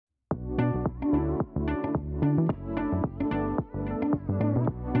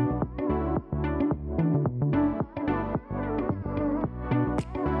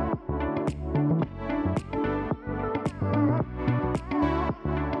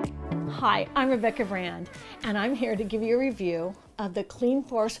Hi, I'm Rebecca Brand, and I'm here to give you a review of the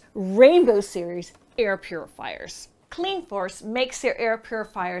CleanForce Rainbow Series air purifiers. CleanForce makes their air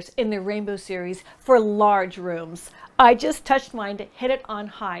purifiers in the Rainbow Series for large rooms. I just touched mine to hit it on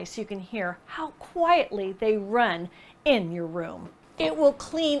high so you can hear how quietly they run in your room. It will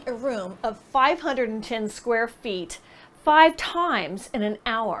clean a room of 510 square feet 5 times in an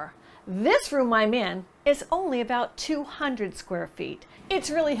hour. This room I'm in is only about 200 square feet.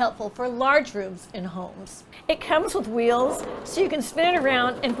 It's really helpful for large rooms in homes. It comes with wheels so you can spin it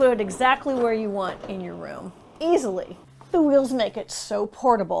around and put it exactly where you want in your room, easily. The wheels make it so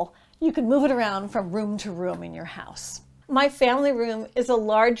portable, you can move it around from room to room in your house. My family room is a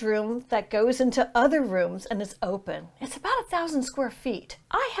large room that goes into other rooms and is open. It's about 1,000 square feet.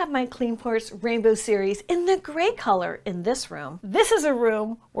 I have my CleanForce Rainbow Series in the gray color in this room. This is a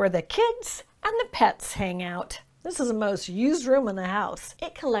room where the kids and the pets hang out. This is the most used room in the house.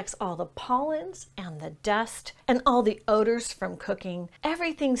 It collects all the pollens and the dust and all the odors from cooking.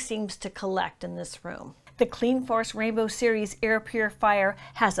 Everything seems to collect in this room. The CleanForce Rainbow Series air purifier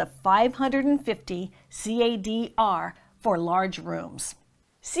has a 550 CADR for large rooms.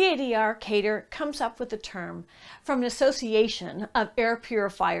 CADR comes up with the term from an association of air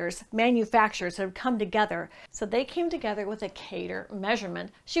purifiers manufacturers that have come together. So they came together with a CADR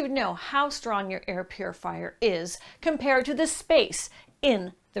measurement so you would know how strong your air purifier is compared to the space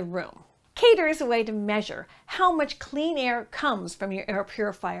in the room. CADR is a way to measure how much clean air comes from your air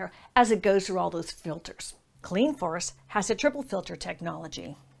purifier as it goes through all those filters. CleanForce has a triple filter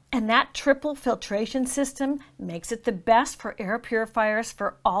technology. And that triple filtration system makes it the best for air purifiers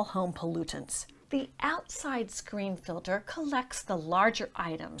for all home pollutants. The outside screen filter collects the larger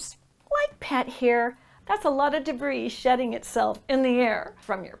items. Like pet hair, that's a lot of debris shedding itself in the air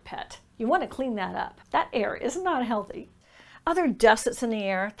from your pet. You want to clean that up. That air is not healthy. Other dust that's in the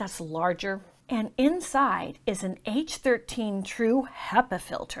air, that's larger. And inside is an H13 True HEPA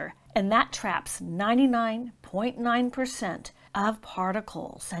Filter, and that traps 99.9% of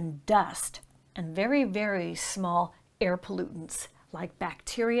particles and dust and very, very small air pollutants like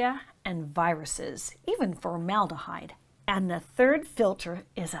bacteria and viruses, even formaldehyde. And the third filter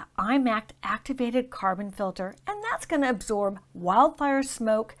is an iMACT activated carbon filter, and that's going to absorb wildfire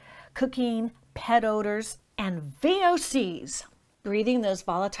smoke, cooking, pet odors, and VOCs. Breathing those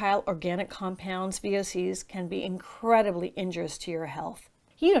volatile organic compounds, VOCs, can be incredibly injurious to your health.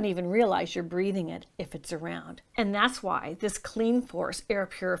 You don't even realize you're breathing it if it's around. And that's why this CleanForce air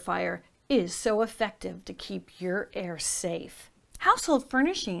purifier is so effective to keep your air safe. Household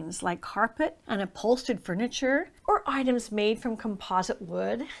furnishings like carpet and upholstered furniture or items made from composite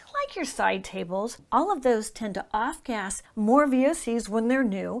wood, like your side tables, all of those tend to off-gas more VOCs when they're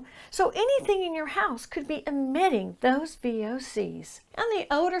new, so anything in your house could be emitting those VOCs. And the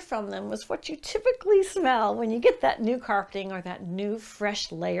odor from them is what you typically smell when you get that new carpeting or that new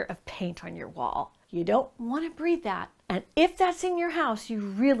fresh layer of paint on your wall. You don't want to breathe that. And if that's in your house, you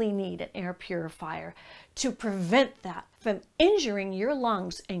really need an air purifier to prevent that from injuring your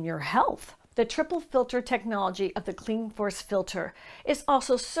lungs and your health. The triple filter technology of the CleanForce filter is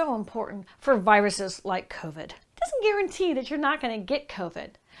also so important for viruses like COVID. It doesn't guarantee that you're not going to get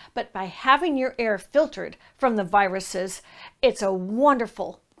COVID, but by having your air filtered from the viruses, it's a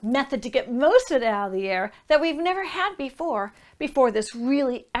wonderful method to get most of it out of the air that we've never had before this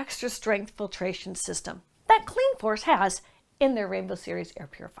really extra strength filtration system that CleanForce has in their Rainbow Series air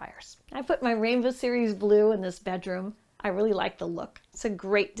purifiers. I put my Rainbow Series blue in this bedroom. I really like the look. It's a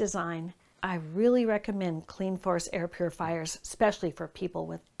great design. I really recommend CleanForce air purifiers, especially for people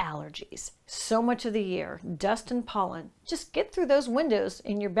with allergies. So much of the year, dust and pollen. Just get through those windows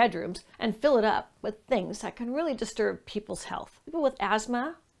in your bedrooms and fill it up with things that can really disturb people's health. People with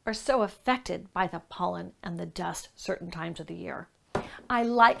asthma are so affected by the pollen and the dust certain times of the year. I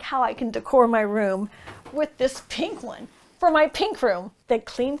like how I can decor my room with this pink one. For my pink room, the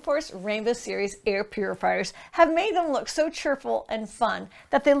CleanForce Rainbow Series air purifiers have made them look so cheerful and fun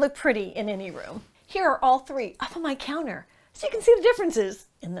that they look pretty in any room. Here are all 3 up on my counter, so you can see the differences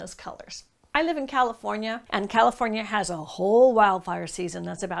in those colors. I live in California, and California has a whole wildfire season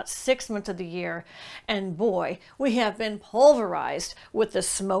that's about 6 months of the year. And boy, we have been pulverized with the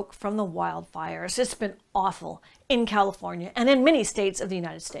smoke from the wildfires. It's been awful in California and in many states of the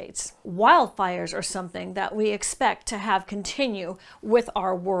United States. Wildfires are something that we expect to have continue with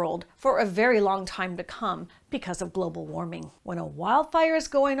our world for a very long time to come because of global warming. When a wildfire is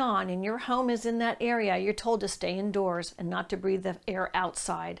going on and your home is in that area, you're told to stay indoors and not to breathe the air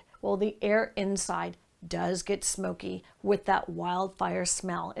outside. Well, the air inside does get smoky with that wildfire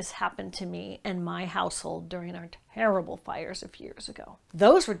smell. It's happened to me and my household during our terrible fires a few years ago.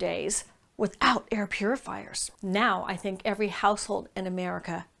 Those were days without air purifiers. Now I think every household in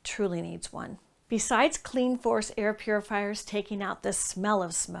America truly needs one. Besides CleanForce air purifiers taking out the smell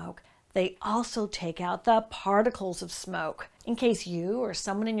of smoke, they also take out the particles of smoke. In case you or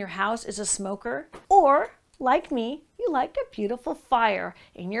someone in your house is a smoker, or like me, you like a beautiful fire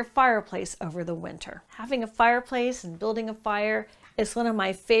in your fireplace over the winter. Having a fireplace and building a fire is one of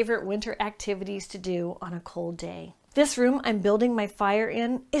my favorite winter activities to do on a cold day. This room I'm building my fire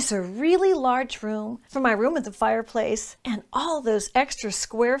in is a really large room for my room with the fireplace and all those extra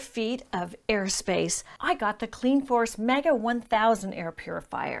square feet of airspace. I got the CleanForce Mega 1000 air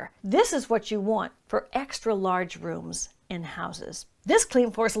purifier. This is what you want for extra large rooms in houses. This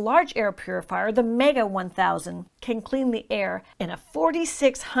CleanForce large air purifier, the Mega 1000, can clean the air in a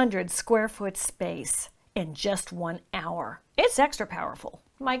 4,600 square foot space in just 1 hour. It's extra powerful.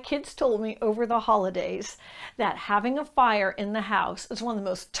 My kids told me over the holidays that having a fire in the house is one of the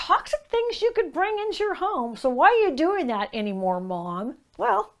most toxic things you could bring into your home. So why are you doing that anymore, Mom?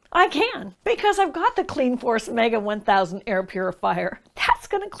 Well, I can, because I've got the CleanForce Mega 1000 air purifier. That's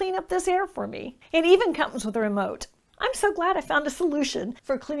going to clean up this air for me. It even comes with a remote. I'm so glad I found a solution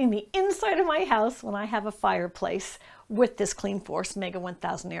for cleaning the inside of my house when I have a fireplace with this CleanForce Mega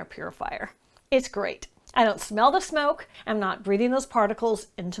 1000 air purifier. It's great. I don't smell the smoke. I'm not breathing those particles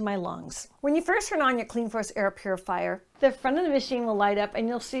into my lungs. When you first turn on your CleanForce air purifier, the front of the machine will light up and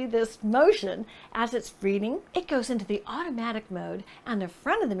you'll see this motion as it's reading. It goes into the automatic mode and the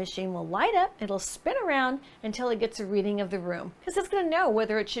front of the machine will light up. It'll spin around until it gets a reading of the room, because it's going to know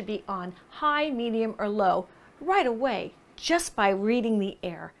whether it should be on high, medium, or low right away just by reading the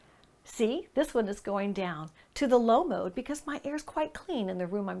air. See, this one is going down to the low mode because my air is quite clean in the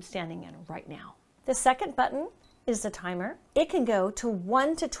room I'm standing in right now. The second button is the timer. It can go to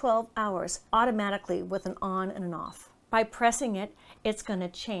 1 to 12 hours automatically with an on and an off. By pressing it, it's going to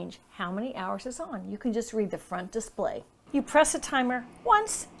change how many hours is on. You can just read the front display. You press the timer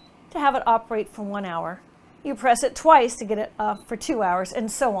once to have it operate for 1 hour. You press it twice to get it up for 2 hours, and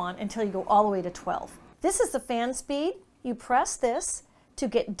so on until you go all the way to 12. This is the fan speed. You press this to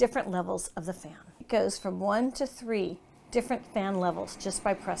get different levels of the fan. It goes from 1 to 3 different fan levels just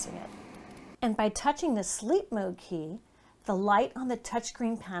by pressing it. And by touching the sleep mode key, the light on the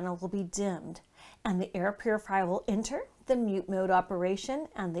touchscreen panel will be dimmed and the air purifier will enter the mute mode operation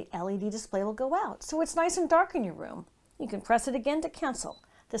and the LED display will go out. So it's nice and dark in your room. You can press it again to cancel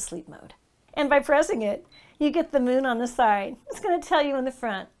the sleep mode. And by pressing it, you get the moon on the side. It's going to tell you in the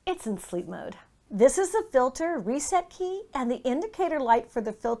front, it's in sleep mode. This is the filter reset key, and the indicator light for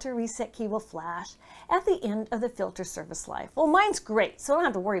the filter reset key will flash at the end of the filter service life. Well, mine's great, so I don't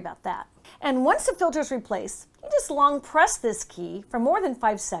have to worry about that. And once the filter is replaced, you just long press this key for more than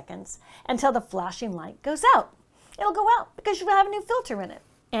 5 seconds until the flashing light goes out. It'll go out because you have a new filter in it.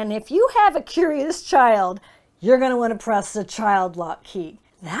 And if you have a curious child, you're going to want to press the child lock key.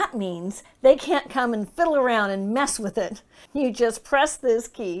 That means they can't come and fiddle around and mess with it. You just press this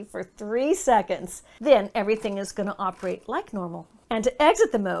key for 3 seconds. Then everything is going to operate like normal. And to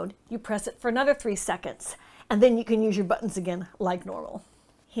exit the mode, you press it for another 3 seconds. And then you can use your buttons again like normal.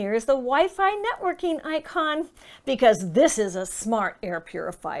 Here's the Wi-Fi networking icon, because this is a smart air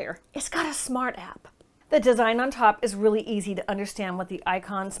purifier. It's got a smart app. The design on top is really easy to understand what the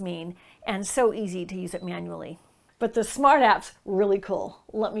icons mean and so easy to use it manually. But the smart app's really cool.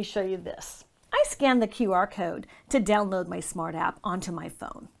 Let me show you this. I scanned the QR code to download my smart app onto my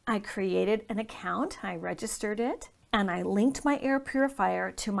phone. I created an account, I registered it, and I linked my air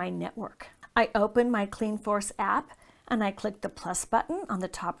purifier to my network. I opened my CleanForce app and I clicked the plus button on the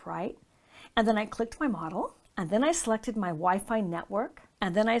top right, and then I clicked my model, and then I selected my Wi-Fi network,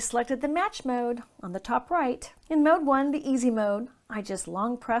 and then I selected the match mode on the top right. In mode 1, the easy mode, I just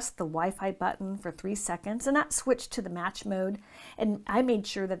long pressed the Wi-Fi button for 3 seconds and that switched to the match mode, and I made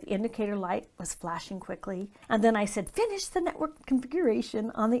sure that the indicator light was flashing quickly, and then I said finish the network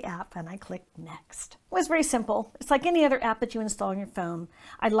configuration on the app and I clicked next. It was very simple. It's like any other app that you install on your phone.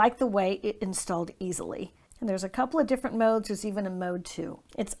 I like the way it installed easily. And there's a couple of different modes. There's even a mode 2.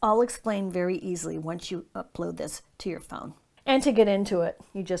 It's all explained very easily once you upload this to your phone. And to get into it,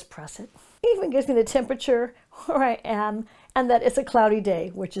 you just press it. It even gives me the temperature where I am and that it's a cloudy day,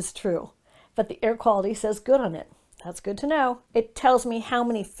 which is true. But the air quality says good on it. That's good to know. It tells me how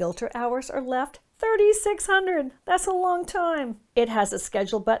many filter hours are left. 3,600. That's a long time. It has a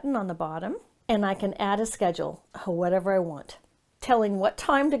schedule button on the bottom, and I can add a schedule, whatever I want. Telling what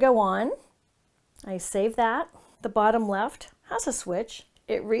time to go on. I save that. The bottom left has a switch.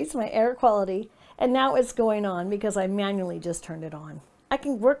 It reads my air quality, and now it's going on because I manually just turned it on. I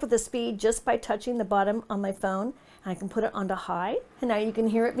can work with the speed just by touching the bottom on my phone, and I can put it onto high. And now you can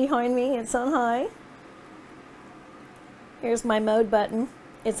hear it behind me. It's on high. Here's my mode button.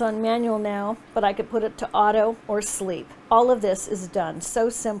 It's on manual now, but I could put it to auto or sleep. All of this is done so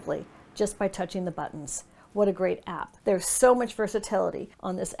simply just by touching the buttons. What a great app. There's so much versatility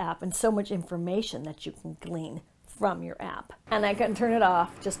on this app and so much information that you can glean from your app. And I can turn it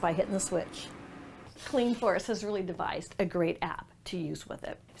off just by hitting the switch. CleanForce has really devised a great app to use with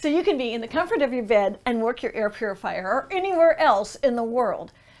it. So you can be in the comfort of your bed and work your air purifier or anywhere else in the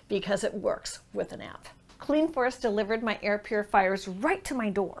world because it works with an app. CleanForce delivered my air purifiers right to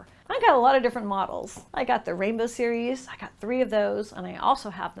my door. I got a lot of different models. I got the Rainbow series, I got 3 of those, and I also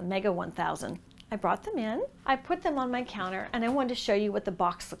have the Mega 1000. I brought them in, I put them on my counter, and I wanted to show you what the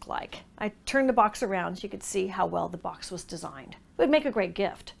box looked like. I turned the box around so you could see how well the box was designed. It would make a great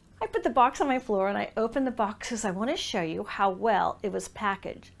gift. I put the box on my floor and I opened the box because I want to show you how well it was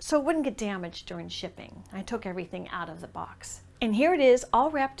packaged so it wouldn't get damaged during shipping. I took everything out of the box. And here it is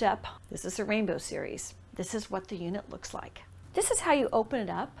all wrapped up. This is the Rainbow series. This is what the unit looks like. This is how you open it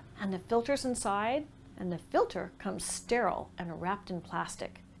up, and the filter's inside, and the filter comes sterile and wrapped in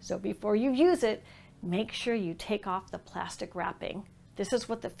plastic. So before you use it, make sure you take off the plastic wrapping. This is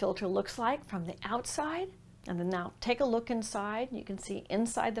what the filter looks like from the outside. And then now take a look inside. You can see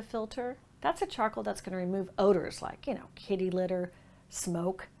inside the filter. That's a charcoal that's going to remove odors like, kitty litter,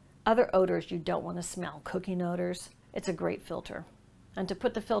 smoke, other odors you don't want to smell, cooking odors. It's a great filter. And to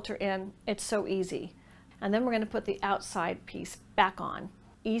put the filter in, it's so easy. And then we're going to put the outside piece back on.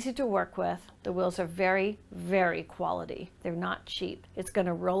 Easy to work with. The wheels are very, very quality. They're not cheap. It's going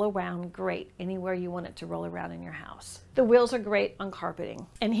to roll around great anywhere you want it to roll around in your house. The wheels are great on carpeting.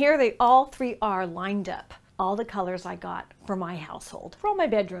 And here they all 3 are lined up. All the colors I got for my household, for all my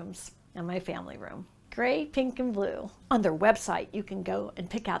bedrooms and my family room. Gray, pink, and blue. On their website, you can go and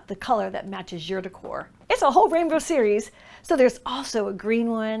pick out the color that matches your decor. It's a whole Rainbow series, so there's also a green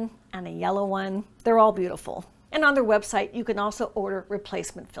one and a yellow one. They're all beautiful. And on their website, you can also order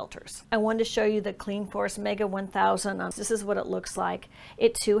replacement filters. I wanted to show you the CleanForce Mega 1000. This is what it looks like.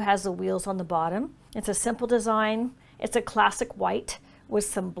 It too has the wheels on the bottom. It's a simple design. It's a classic white with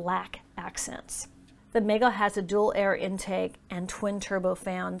some black accents. The Mega has a dual air intake and twin turbo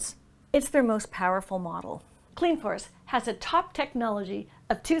fans. It's their most powerful model. CleanForce has a top technology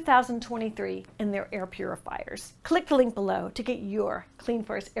of 2023 in their air purifiers. Click the link below to get your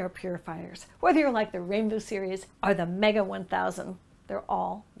CleanForce air purifiers, whether you're like the Rainbow series or the Mega 1000. They're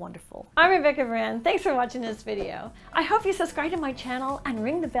all wonderful. I'm Rebecca Brand. Thanks for watching this video. I hope you subscribe to my channel and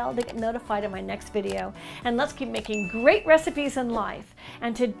ring the bell to get notified of my next video. And let's keep making great recipes in life.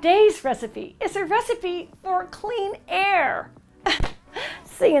 And today's recipe is a recipe for clean air.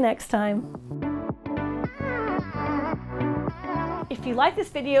 See you next time. If you like this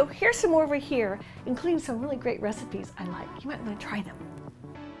video, here's some more over here, including some really great recipes I like. You might want to try them.